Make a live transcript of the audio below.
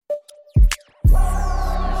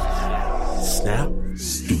Snap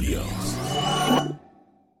Studios.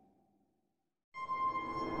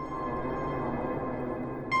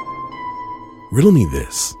 Riddle me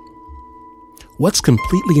this. What's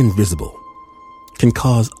completely invisible, can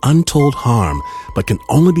cause untold harm, but can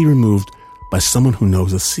only be removed by someone who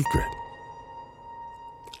knows a secret?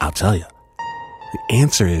 I'll tell you. The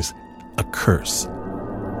answer is a curse.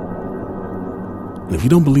 And if you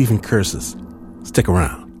don't believe in curses, stick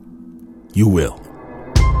around. You will.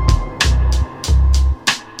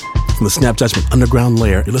 From the Snap Judgment Underground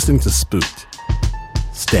Lair, you're listening to Spooked.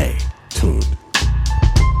 Stay tuned.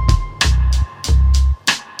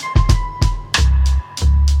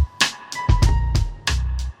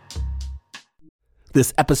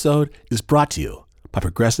 This episode is brought to you by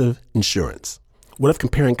Progressive Insurance. What if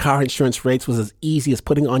comparing car insurance rates was as easy as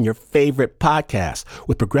putting on your favorite podcast?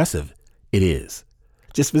 With Progressive, it is.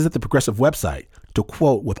 Just visit the Progressive website to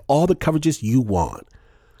quote with all the coverages you want.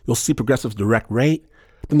 You'll see Progressive's direct rate,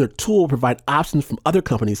 then their tool will provide options from other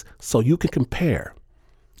companies so you can compare.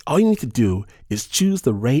 All you need to do is choose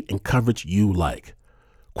the rate and coverage you like.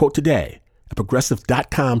 Quote today at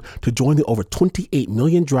Progressive.com to join the over 28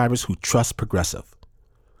 million drivers who trust Progressive.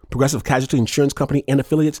 Progressive Casualty Insurance Company and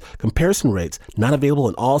affiliates. Comparison rates not available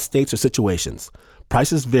in all states or situations.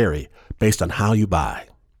 Prices vary based on how you buy.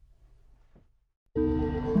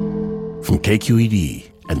 From KQED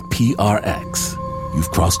and PRX,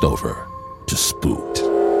 you've crossed over to Spooked.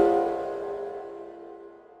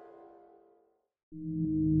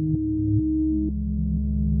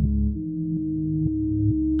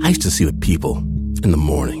 I used to see the people in the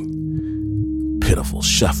morning. Pitiful,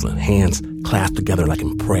 shuffling, hands clasped together like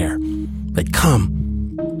in prayer. They'd come,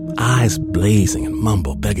 eyes blazing and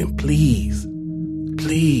mumble, begging, please,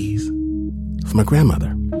 please, for my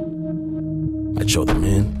grandmother. I'd show them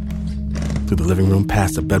in, through the living room,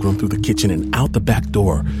 past the bedroom, through the kitchen, and out the back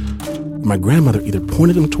door. My grandmother either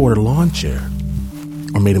pointed them toward her lawn chair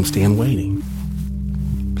or made them stand waiting.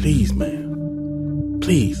 Please, ma'am,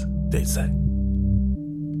 please, they'd say.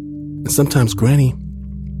 And sometimes Granny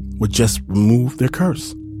would just remove their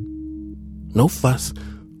curse. No fuss.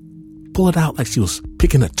 Pull it out like she was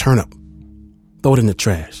picking a turnip. Throw it in the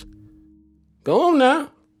trash. Go on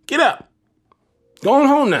now. Get up. Go on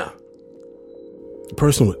home now. The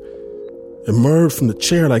person would emerge from the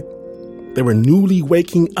chair like they were newly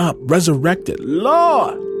waking up, resurrected.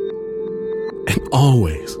 Lord! And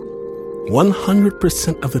always,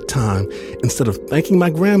 100% of the time, instead of thanking my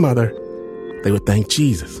grandmother, they would thank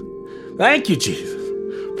Jesus. Thank you, Jesus.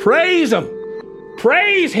 Praise him.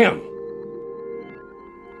 Praise him.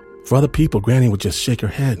 For other people, Granny would just shake her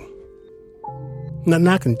head. Nothing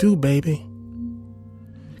I can do, baby.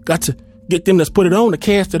 Got to get them that's put it on to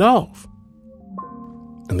cast it off.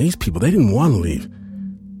 And these people, they didn't want to leave.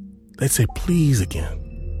 They'd say, please again.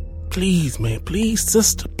 Please, man. Please,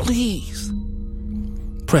 sister. Please.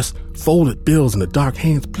 Press folded bills in the dark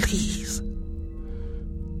hands. Please.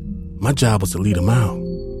 My job was to lead them out.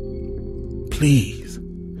 Please.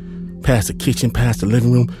 Past the kitchen, past the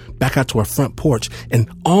living room, back out to our front porch. And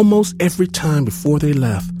almost every time before they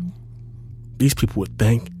left, these people would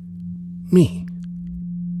thank me.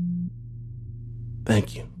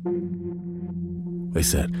 Thank you. They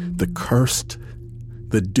said the cursed,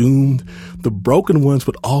 the doomed, the broken ones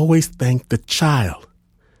would always thank the child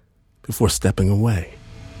before stepping away.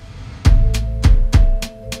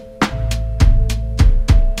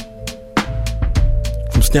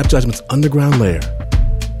 From Snap Judgment's Underground Lair,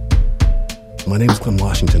 my name is Clem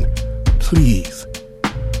Washington. Please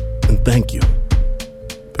and thank you,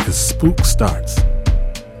 because Spook starts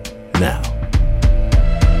now.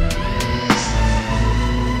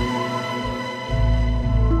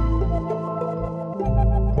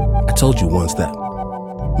 I told you once that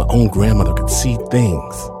my own grandmother could see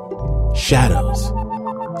things, shadows,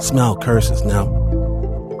 smell curses. Now,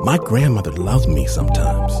 my grandmother loved me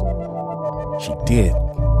sometimes. She did,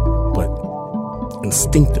 but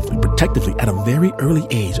instinctively, protectively, at a very early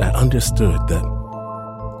age, I understood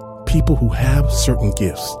that people who have certain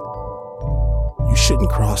gifts, you shouldn't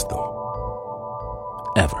cross them.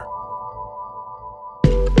 Ever.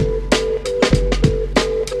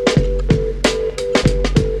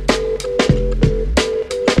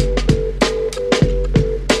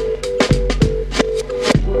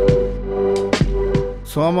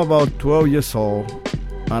 So I'm about 12 years old,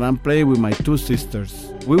 and I'm playing with my two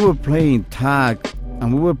sisters. We were playing tag,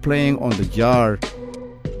 and we were playing on the yard.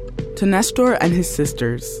 To Nestor and his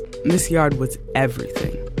sisters, this yard was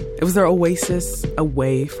everything. It was their oasis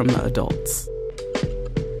away from the adults.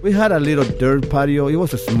 We had a little dirt patio. It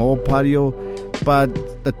was a small patio, but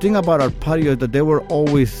the thing about our patio is that there were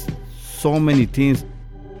always so many things.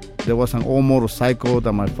 There was an old motorcycle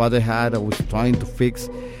that my father had that was trying to fix.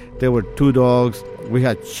 There were 2 dogs. We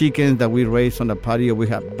had chickens that we raised on the patio. We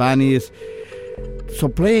had bunnies. So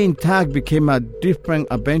playing tag became a different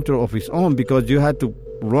adventure of its own because you had to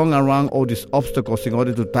run around all these obstacles in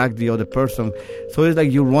order to tag the other person. So it's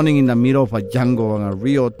like you're running in the middle of a jungle, and a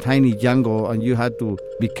real tiny jungle, and you had to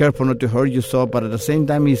be careful not to hurt yourself, but at the same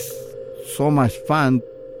time it's so much fun.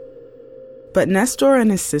 But Nestor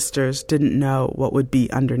and his sisters didn't know what would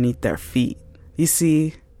be underneath their feet. You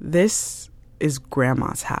see, this is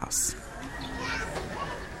Grandma's house.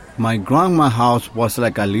 My grandma's house was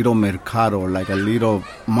like a little mercado, like a little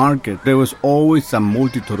market. There was always a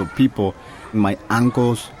multitude of people. My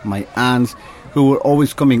uncles, my aunts, who were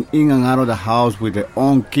always coming in and out of the house with their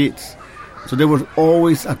own kids. So there was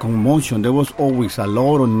always a commotion. There was always a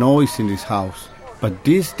lot of noise in this house. But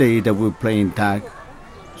this day that we were playing tag,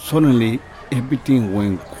 suddenly everything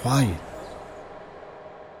went quiet.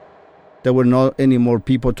 There were not any more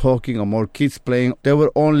people talking or more kids playing. There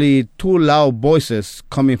were only 2 loud voices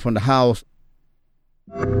coming from the house.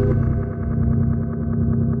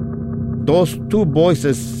 Those 2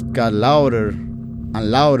 voices got louder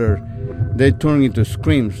and louder. They turned into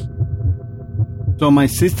screams. So my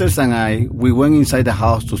sisters and I, we went inside the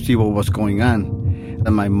house to see what was going on.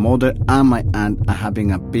 And my mother and my aunt are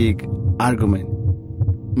having a big argument.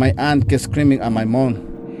 My aunt kept screaming at my mom,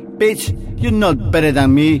 "Bitch, you're not better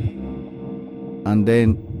than me." And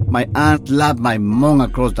then my aunt slapped my mom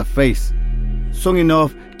across the face. Soon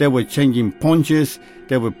enough, they were changing punches,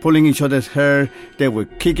 they were pulling each other's hair, they were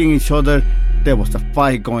kicking each other. There was a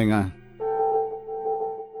fight going on.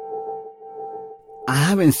 I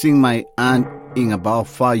haven't seen my aunt in about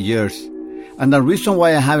 5 years. And the reason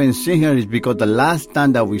why I haven't seen her is because the last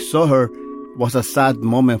time that we saw her was a sad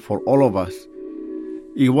moment for all of us.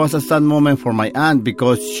 It was a sad moment for my aunt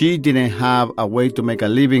because she didn't have a way to make a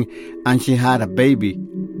living and she had a baby,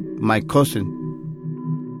 my cousin.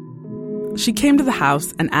 She came to the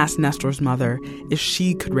house and asked Nestor's mother if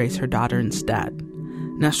she could raise her daughter instead.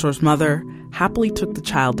 Nestor's mother happily took the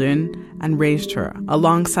child in and raised her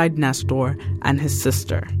alongside Nestor and his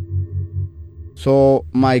sister. So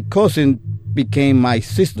my cousin became my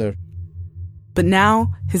sister. But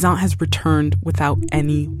now his aunt has returned without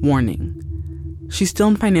any warning. She's still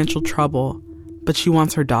in financial trouble, but she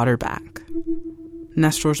wants her daughter back.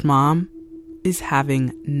 Nestor's mom is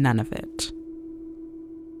having none of it.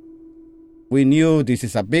 We knew this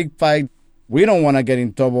is a big fight. We don't want to get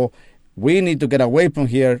in trouble. We need to get away from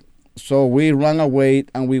here. So we ran away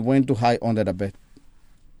and we went to hide under the bed.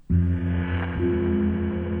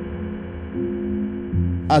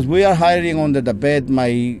 As we are hiding under the bed,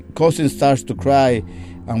 my cousin starts to cry.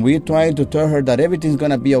 And we're trying to tell her that everything's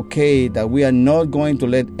going to be okay, that we are not going to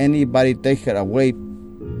let anybody take her away.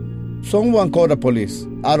 Someone called the police.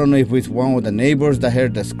 I don't know if it's one of the neighbors that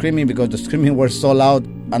heard the screaming because the screaming was so loud.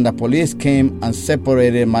 And the police came and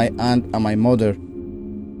separated my aunt and my mother.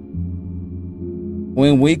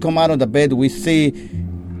 When we come out of the bed, we see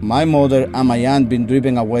my mother and my aunt being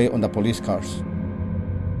driven away on the police cars.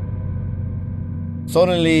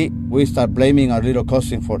 Suddenly, we start blaming our little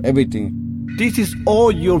cousin for everything. This is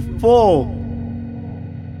all your fault.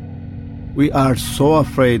 We are so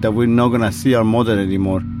afraid that we're not going to see our mother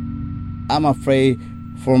anymore. I'm afraid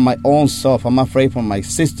for my own self. I'm afraid for my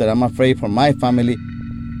sister. I'm afraid for my family.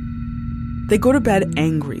 They go to bed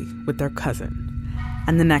angry with their cousin.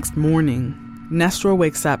 And the next morning, Nestor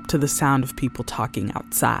wakes up to the sound of people talking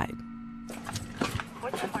outside.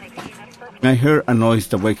 I heard a noise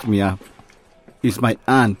that wakes me up. It's my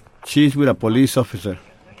aunt. She's with a police officer.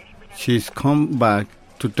 She's come back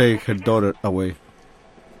to take her daughter away.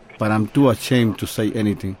 But I'm too ashamed to say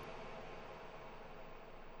anything.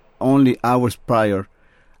 Only hours prior,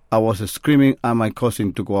 I was screaming at my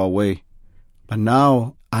cousin to go away. But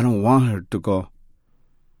now, I don't want her to go.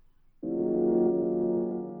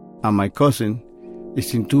 And my cousin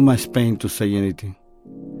is in too much pain to say anything.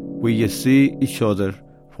 We just see each other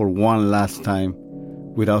for one last time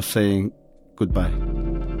without saying goodbye.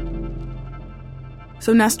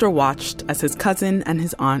 So Nestor watched as his cousin and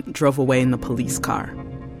his aunt drove away in the police car.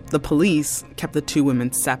 The police kept the 2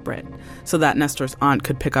 women separate so that Nestor's aunt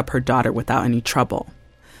could pick up her daughter without any trouble.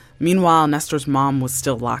 Meanwhile, Nestor's mom was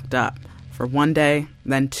still locked up for 1 day,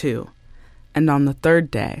 then 2. And on the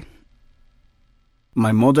 3rd day,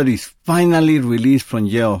 my mother is finally released from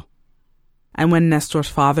jail. And when Nestor's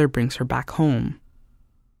father brings her back home,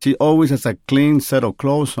 she always has a clean set of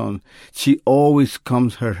clothes on. She always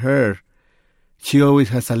combs her hair. She always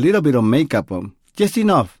has a little bit of makeup on, just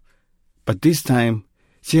enough. But this time,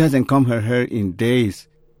 she hasn't combed her hair in days.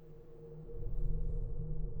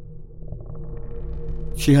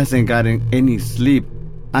 She hasn't gotten any sleep.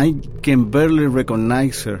 I can barely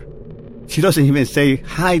recognize her. She doesn't even say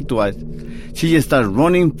hi to us. She just starts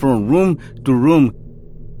running from room to room.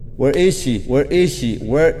 Where is she? Where is she?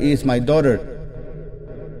 Where is my daughter?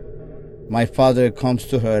 My father comes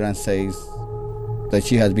to her and says that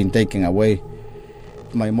she has been taken away.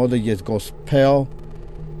 My mother just goes pale.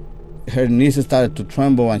 Her knees started to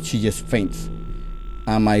tremble and she just faints.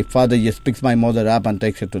 And my father just picks my mother up and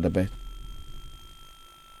takes her to the bed.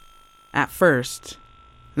 At first,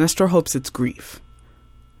 Nestor hopes it's grief.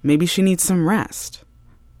 Maybe she needs some rest.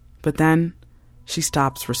 But then she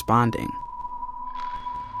stops responding.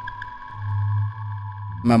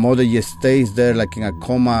 My mother just stays there like in a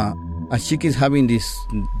coma. And she keeps having these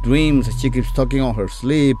dreams. She keeps talking on her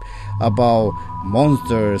sleep about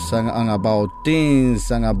monsters and about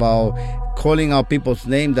things and about calling out people's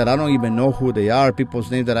names that I don't even know who they are,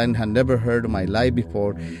 people's names that I had never heard in my life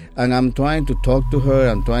before. And I'm trying to talk to her.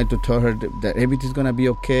 I'm trying to tell her that everything's going to be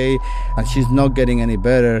okay. And she's not getting any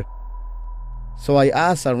better. So I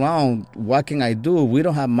asked around, what can I do? We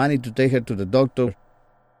don't have money to take her to the doctor.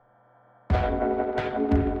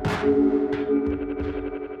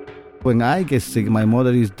 When I get sick, my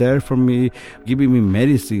mother is there for me, giving me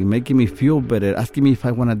medicine, making me feel better, asking me if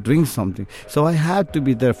I want to drink something. So I have to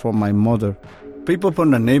be there for my mother. People from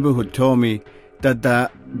the neighborhood told me that the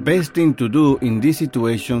best thing to do in this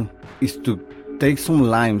situation is to take some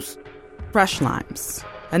limes. Fresh limes,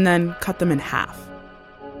 and then cut them in half.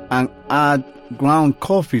 And add ground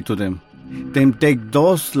coffee to them. Then take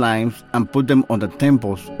those limes and put them on the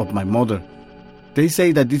temples of my mother. They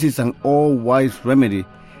say that this is an all-wise remedy.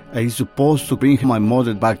 It's supposed to bring my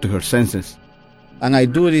mother back to her senses. And I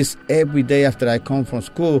do this every day after I come from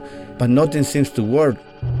school, but nothing seems to work.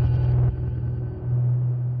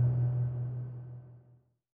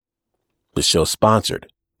 This show is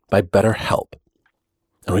sponsored by BetterHelp.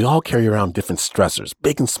 And we all carry around different stressors,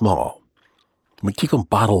 big and small. And we keep them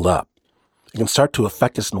bottled up. It can start to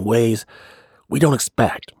affect us in ways we don't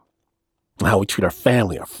expect. How we treat our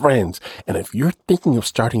family, our friends. And if you're thinking of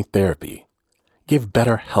starting therapy, give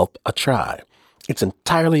BetterHelp a try. It's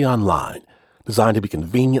entirely online, designed to be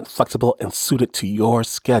convenient, flexible, and suited to your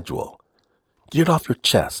schedule. Get it off your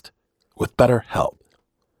chest with BetterHelp.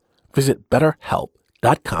 Visit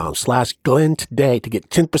BetterHelp.com/Glenn today to get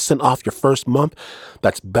 10% off your first month.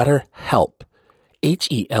 That's BetterHelp,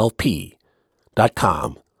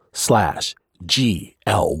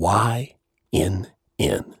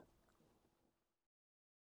 HELP.com/GLYNN.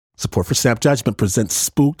 Support for Snap Judgment presents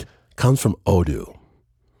Spooked comes from Odoo.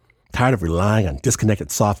 Tired of relying on disconnected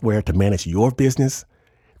software to manage your business?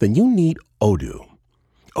 Then you need Odoo.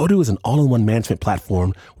 Odoo is an all-in-one management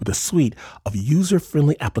platform with a suite of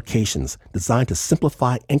user-friendly applications designed to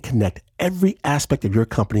simplify and connect every aspect of your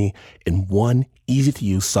company in one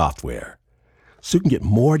easy-to-use software, so you can get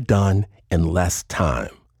more done in less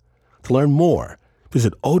time. To learn more,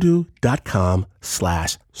 visit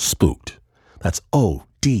odoo.com/spooked. That's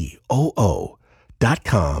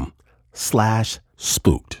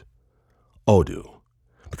odoo.com/spooked. Odoo,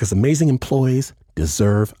 because amazing employees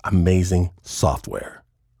deserve amazing software.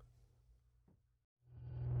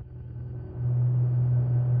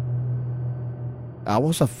 I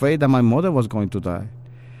was afraid that my mother was going to die.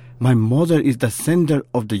 My mother is the center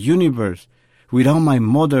of the universe. Without my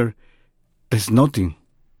mother, there's nothing.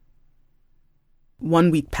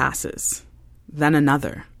 1 week passes, then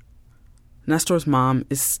another. Nestor's mom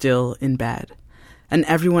is still in bed, and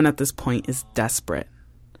everyone at this point is desperate.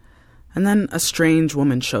 And then a strange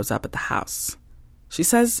woman shows up at the house. She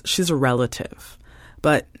says she's a relative,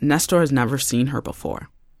 but Nestor has never seen her before.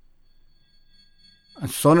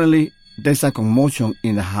 And suddenly, there's a commotion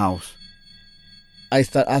in the house. I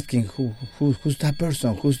start asking, who's that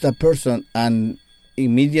person? Who's that person? And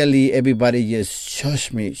immediately everybody just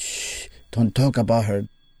shush me. Shh, don't talk about her.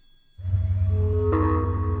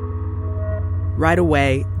 Right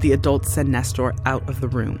away, the adults send Nestor out of the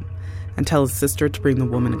room and tell his sister to bring the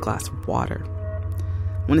woman a glass of water.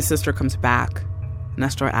 When his sister comes back,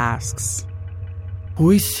 Nestor asks,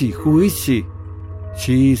 Who is she? Who is she?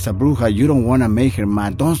 She is a bruja. You don't want to make her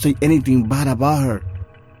mad. Don't say anything bad about her.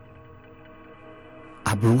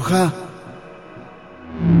 A bruja?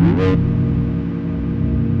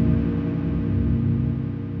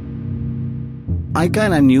 I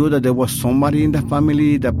kind of knew that there was somebody in the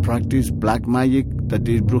family that practiced black magic, that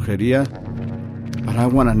did brujeria. But I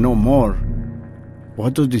want to know more.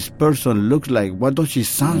 What does this person look like? What does she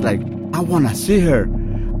sound like? I want to see her.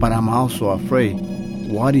 But I'm also afraid.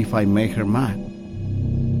 What if I make her mad?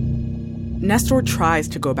 Nestor tries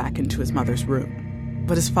to go back into his mother's room,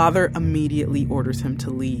 but his father immediately orders him to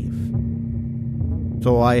leave.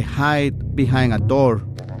 So I hide behind a door.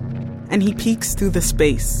 And he peeks through the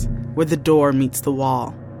space where the door meets the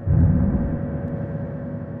wall.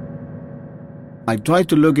 I try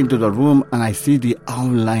to look into the room and I see the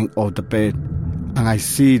outline of the bed. And I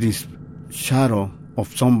see this shadow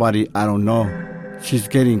of somebody I don't know. She's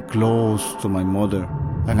getting close to my mother.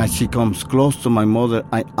 And as she comes close to my mother,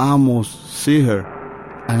 I almost see her.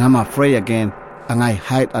 And I'm afraid again. And I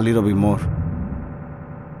hide a little bit more.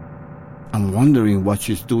 I'm wondering what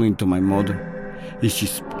she's doing to my mother. Is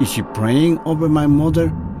she praying over my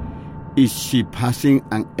mother? Is she passing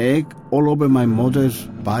an egg all over my mother's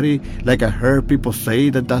body? Like I heard people say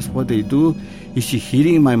that that's what they do. Is she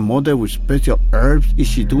hitting my mother with special herbs? Is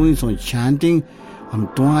she doing some chanting?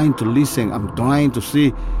 I'm trying to listen. I'm trying to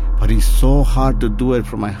see. But it's so hard to do it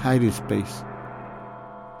from my hiding space.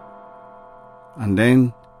 And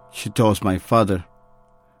then she tells my father,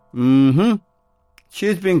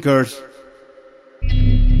 she's been cursed.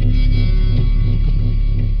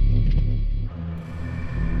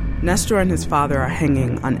 Nestor and his father are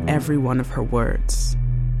hanging on every one of her words.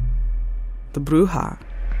 The bruja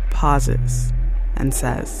pauses and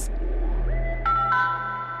says,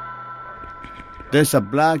 There's a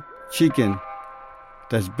black chicken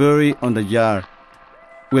that's buried on the yard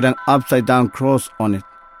with an upside-down cross on it.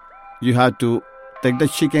 You have to take the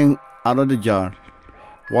chicken out of the jar,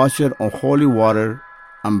 wash it on holy water,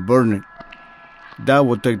 and burn it. That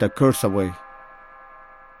will take the curse away.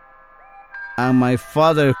 And my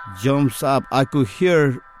father jumps up. I could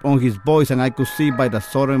hear on his voice and I could see by the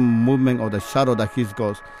sudden movement of the shadow that he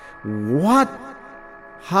goes, What?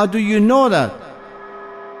 How do you know that?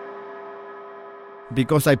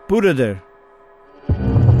 Because I put it there.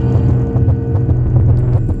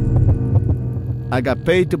 I got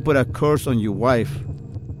paid to put a curse on your wife.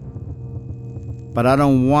 But I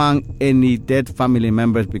don't want any dead family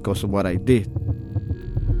members because of what I did.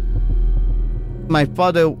 My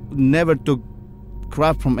father never took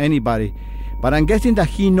crap from anybody, but I'm guessing that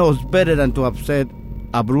he knows better than to upset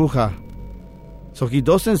a bruja. So he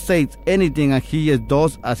doesn't say anything and he just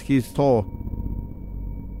does as he's told.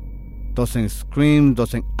 Doesn't scream,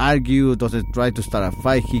 doesn't argue, doesn't try to start a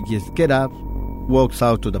fight. He just gets up, walks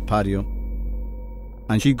out to the patio,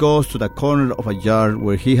 and she goes to the corner of a yard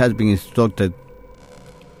where he has been instructed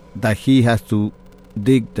that he has to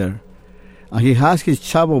dig there. And he has his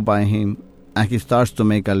shovel by him, and he starts to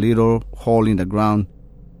make a little hole in the ground.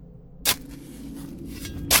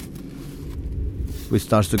 It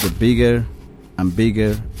starts to get bigger and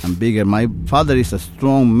bigger and bigger. My father is a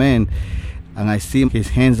strong man, and I see his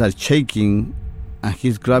hands are shaking, and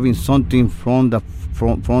he's grabbing something from the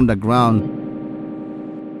ground.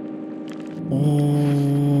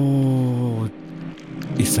 Oh,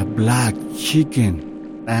 it's a black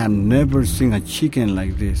chicken. I have never seen a chicken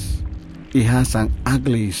like this. It has an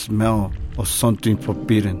ugly smell of something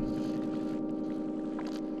forbidden.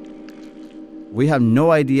 We have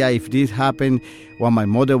no idea if this happened while my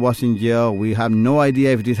mother was in jail. We have no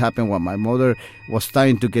idea if this happened while my mother was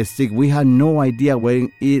starting to get sick. We have no idea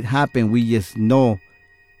when it happened. We just know,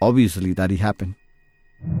 obviously, that it happened.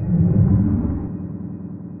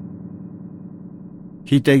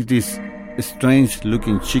 He takes this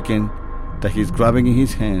strange-looking chicken that he's grabbing in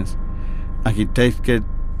his hands, and he takes it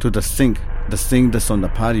to the sink that's on the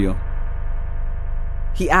patio.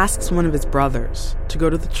 He asks one of his brothers to go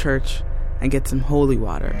to the church and get some holy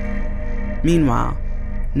water. Meanwhile,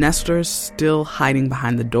 Nestor's still hiding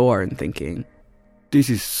behind the door and thinking, This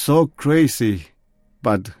is so crazy,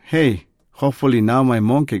 but hey, hopefully now my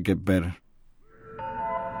mom can get better.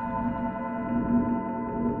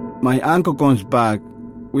 My uncle comes back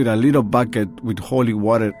with a little bucket with holy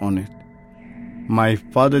water on it. My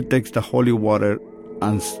father takes the holy water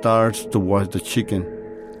and starts to wash the chicken.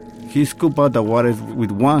 He scoops out the water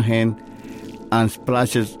with one hand and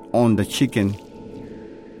splashes on the chicken.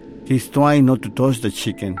 He's trying not to touch the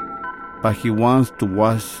chicken, but he wants to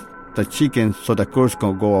wash the chicken so the curse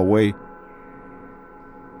can go away.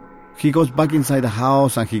 He goes back inside the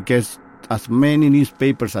house and he gets as many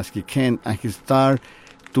newspapers as he can, and he starts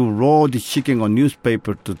to roll the chicken on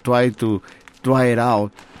newspaper to try to dry it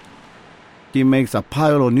out. He makes a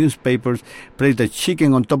pile of newspapers, places the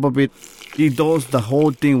chicken on top of it. He does the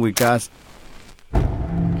whole thing with gas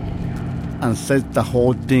and sets the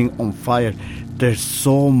whole thing on fire. There's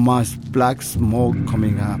so much black smoke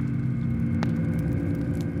coming up.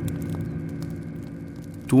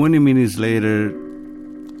 20 minutes later,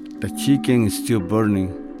 the chicken is still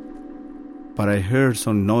burning, but I heard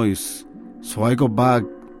some noise. So I go back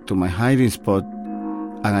to my hiding spot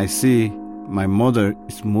and I see my mother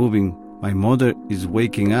is moving. My mother is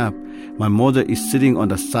waking up. My mother is sitting on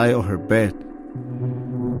the side of her bed.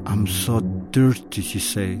 I'm so thirsty, she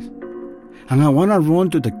says. And I want to run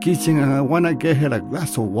to the kitchen, and I want to get her a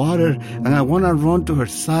glass of water, and I want to run to her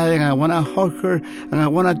side, and I want to hug her, and I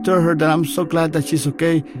want to tell her that I'm so glad that she's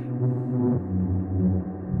okay.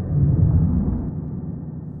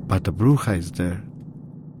 But the bruja is there.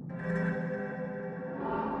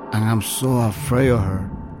 And I'm so afraid of her.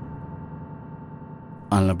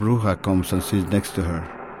 And la bruja comes and sits next to her.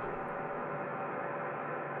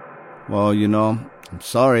 Well, I'm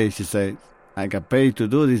sorry, she said. I got paid to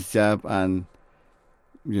do this job, and,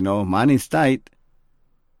 money's tight.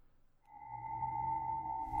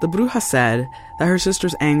 The bruja said that her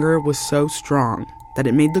sister's anger was so strong that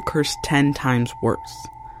it made the curse 10 times worse.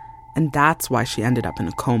 And that's why she ended up in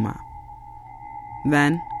a coma.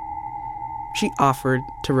 Then, she offered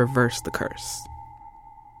to reverse the curse.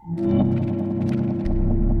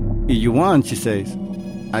 If you want, she says,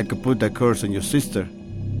 I could put the curse on your sister.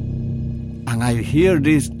 And I hear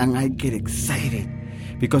this and I get excited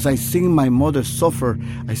because I seen my mother suffer.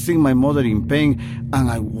 I seen my mother in pain, and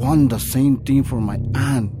I want the same thing for my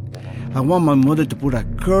aunt. I want my mother to put a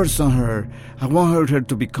curse on her. I want her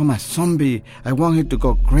to become a zombie. I want her to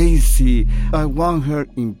go crazy. I want her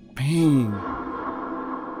in pain.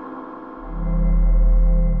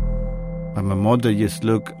 But my mother just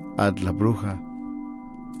looked at la bruja.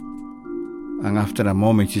 And after a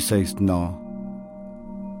moment she says, no.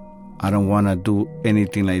 I don't want to do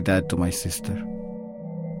anything like that to my sister.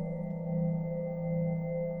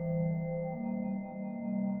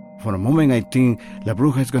 For a moment, I think La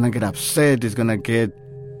Bruja is going to get upset, is going to get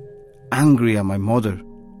angry at my mother.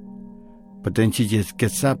 But then she just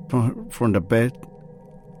gets up from the bed,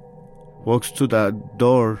 walks to the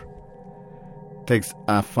door, takes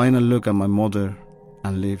a final look at my mother,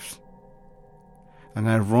 and leaves. And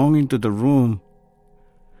I run into the room,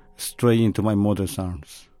 straight into my mother's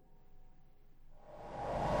arms.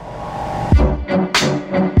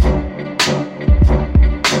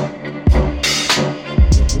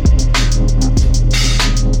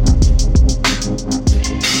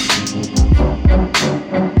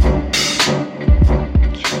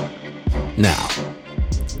 Now,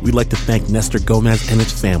 we'd like to thank Nestor Gomez and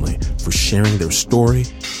his family for sharing their story,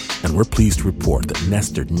 and we're pleased to report that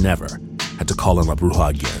Nestor never had to call on La Bruja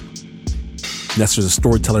again. Nestor's a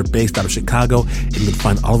storyteller based out of Chicago, and you can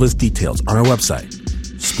find all of his details on our website,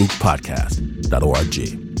 spookpodcast.org.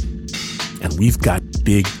 And we've got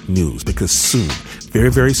big news, because soon, very,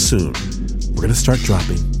 very soon, we're going to start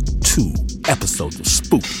dropping 2 episodes of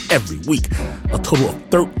Spook every week, a total of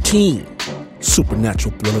 13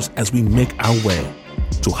 supernatural thrillers as we make our way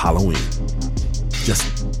to Halloween. Just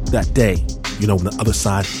that day, when the other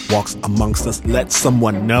side walks amongst us, let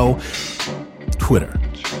someone know. Twitter,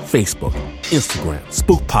 Facebook, Instagram,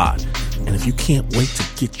 SpookPod. And if you can't wait to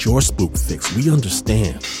get your spook fix, we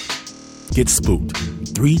understand. Get spooked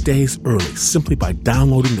 3 days early simply by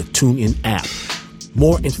downloading the TuneIn app.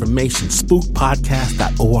 More information,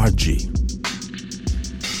 spookpodcast.org.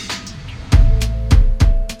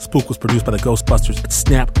 Spook was produced by the Ghostbusters at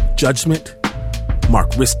Snap Judgment,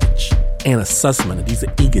 Mark Ristich, Anna Sussman,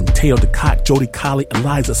 Adiza Egan, Teo DeCott, Jody Colley,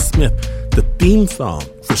 Eliza Smith. The theme song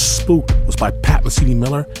for Spook was by Pat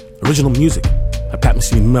Mesiti-Miller. Original music by Pat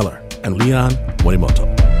Mesiti-Miller and Leon Morimoto.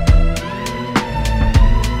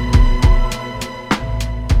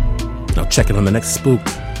 Now check it on the next Spook.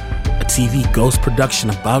 A TV ghost production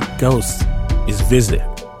about ghosts is visited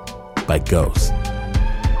by ghosts.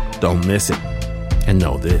 Don't miss it. And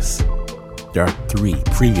know this, there are 3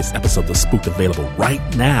 previous episodes of Spooked available right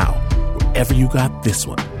now, wherever you got this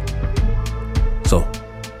one. So,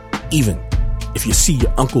 even if you see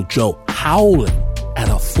your Uncle Joe howling at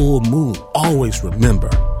a full moon, always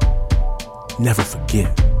remember, never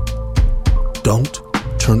forget, don't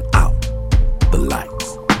turn out the lights.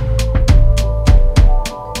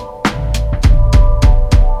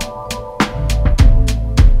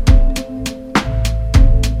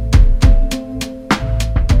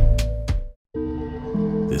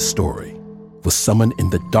 This story was Summoned in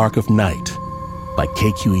the Dark of Night by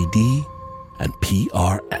KQED and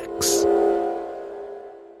PRX.